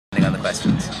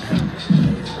questions.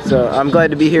 So I'm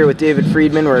glad to be here with David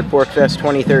Friedman. We're at PorcFest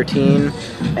 2013,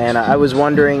 and I was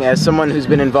wondering, as someone who's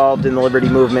been involved in the liberty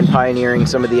movement, pioneering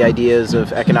some of the ideas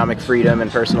of economic freedom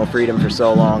and personal freedom for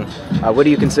so long, what do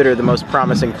you consider the most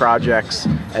promising projects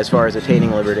as far as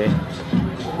attaining liberty?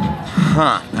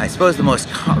 I suppose the most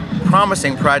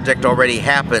promising project already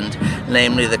happened,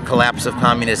 namely the collapse of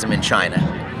communism in China.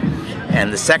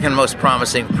 And the second most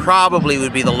promising probably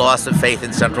would be the loss of faith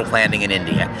in central planning in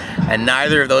India. And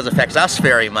neither of those affects us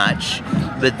very much,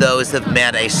 but those have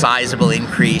meant a sizable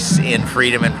increase in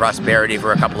freedom and prosperity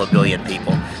for a couple of billion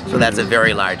people. So that's a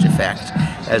very large effect.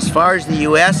 As far as the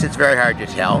U.S., it's very hard to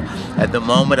tell. At the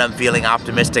moment, I'm feeling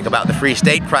optimistic about the Free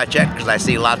State Project because I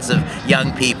see lots of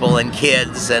young people and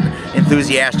kids and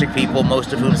enthusiastic people,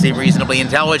 most of whom seem reasonably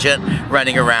intelligent,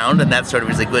 running around, and that sort of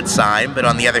is a good sign. But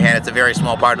on the other hand, it's a very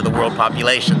small part of the world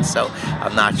population, so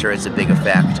I'm not sure it's a big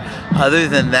effect. Other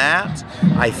than that,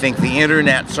 I think the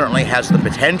internet certainly has the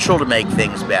potential to make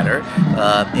things better.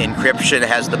 Encryption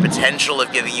has the potential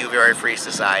of giving you a very free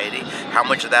society. How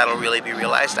much of that will really be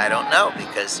realized, I don't know,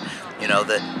 because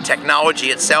the technology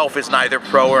itself is neither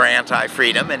pro or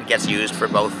anti-freedom and gets used for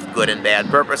both good and bad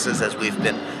purposes, as we've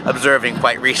been observing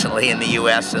quite recently in the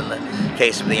U.S. in the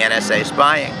case of the NSA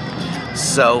spying.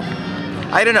 So,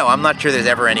 I don't know. I'm not sure there's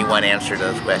ever any one answer to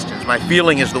those questions. My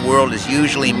feeling is the world is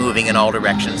usually moving in all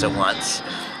directions at once,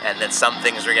 and that some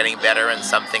things are getting better and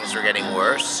some things are getting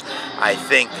worse. I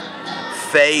think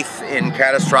faith in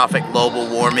catastrophic global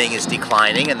warming is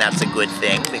declining, and that's a good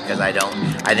thing, because I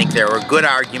think there were good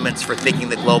arguments for thinking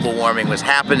that global warming was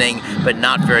happening, but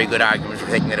not very good arguments for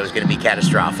thinking that it was going to be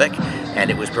catastrophic,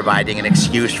 and it was providing an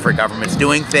excuse for governments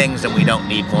doing things, and we don't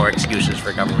need more excuses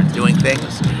for governments doing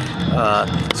things.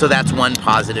 So that's one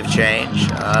positive change.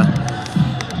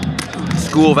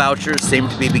 School vouchers seem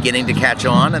to be beginning to catch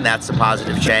on, and that's a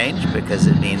positive change because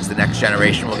it means the next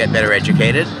generation will get better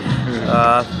educated.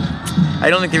 I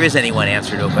don't think there is any one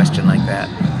answer to a question like that.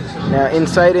 Now, in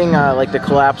citing like the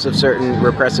collapse of certain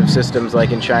repressive systems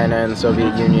like in China and the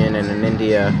Soviet Union and in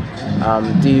India,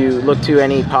 do you look to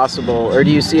any possible, or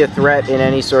do you see a threat in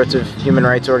any sorts of human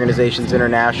rights organizations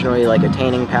internationally, like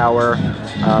attaining power?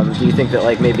 Do you think that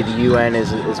like maybe the UN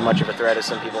is as much of a threat as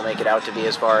some people make it out to be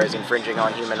as far as infringing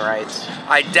on human rights?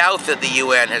 I doubt that the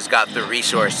UN has got the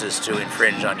resources to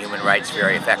infringe on human rights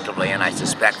very effectively, and I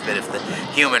suspect that if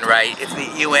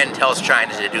the UN tells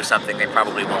China to do something, they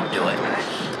probably won't do it.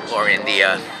 Or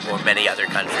India, or many other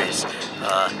countries.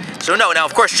 So no, now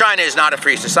of course China is not a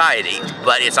free society,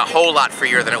 but it's a whole lot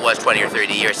freer than it was 20 or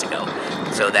 30 years ago.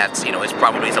 So that's, it's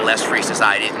probably a less free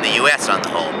society than the US on the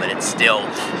whole, but it's still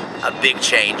a big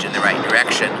change in the right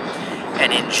direction.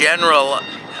 And in general,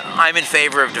 I'm in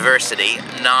favor of diversity,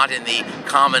 not in the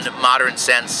common modern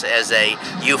sense as a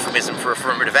euphemism for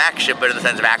affirmative action, but in the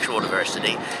sense of actual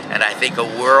diversity. And I think a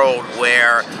world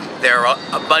where there are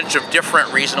a bunch of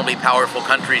different reasonably powerful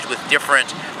countries with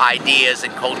different ideas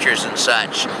and cultures and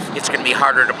such, it's going to be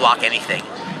harder to block anything.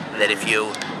 That if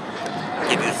you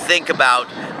think about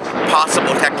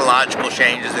possible technological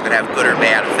changes that could have good or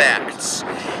bad effects,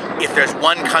 if there's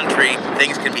one country,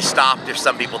 things can be stopped if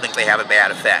some people think they have a bad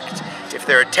effect. If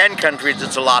there are 10 countries,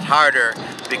 it's a lot harder,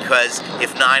 because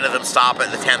if 9 of them stop it,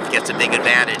 the 10th gets a big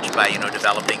advantage by,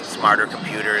 developing smarter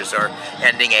computers or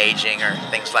ending aging or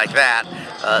things like that.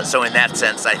 So in that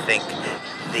sense, I think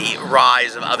the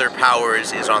rise of other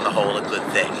powers is on the whole a good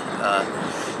thing.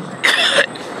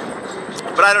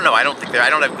 But I don't know. I don't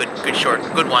have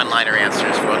good one-liner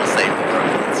answers for what will save the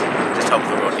world. Just hope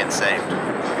the world gets saved.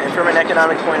 And from an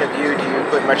economic point of view, do you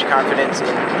put much confidence in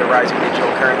the rising digital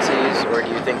currencies, or do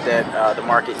you think that the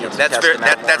market needs to test them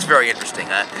out more? That's very interesting.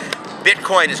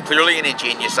 Bitcoin is clearly an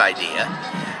ingenious idea.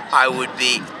 I would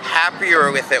be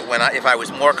happier with it if I was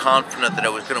more confident that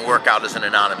it was going to work out as an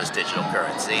anonymous digital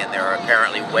currency, and there are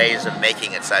apparently ways of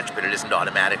making it such, but it isn't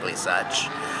automatically such.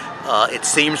 It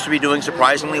seems to be doing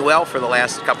surprisingly well for the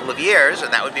last couple of years,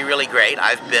 and that would be really great.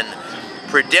 I've been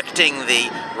predicting the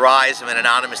rise of an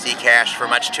anonymous e-cash for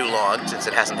much too long, since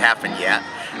it hasn't happened yet,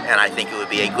 and I think it would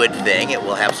be a good thing. It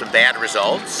will have some bad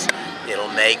results. It'll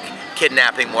make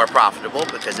kidnapping more profitable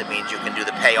because it means you can do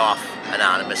the payoff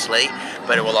anonymously,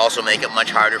 but it will also make it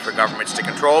much harder for governments to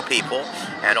control people,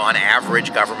 and on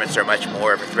average governments are much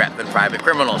more of a threat than private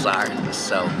criminals are.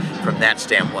 So from that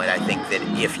standpoint, I think that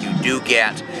if you do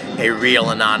get a real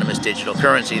anonymous digital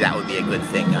currency, that would be a good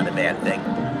thing, not a bad thing.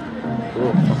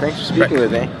 Cool. Well, thanks for speaking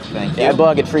with me. Thank you. I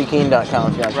blog at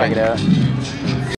freekeen.com if you want to check it out.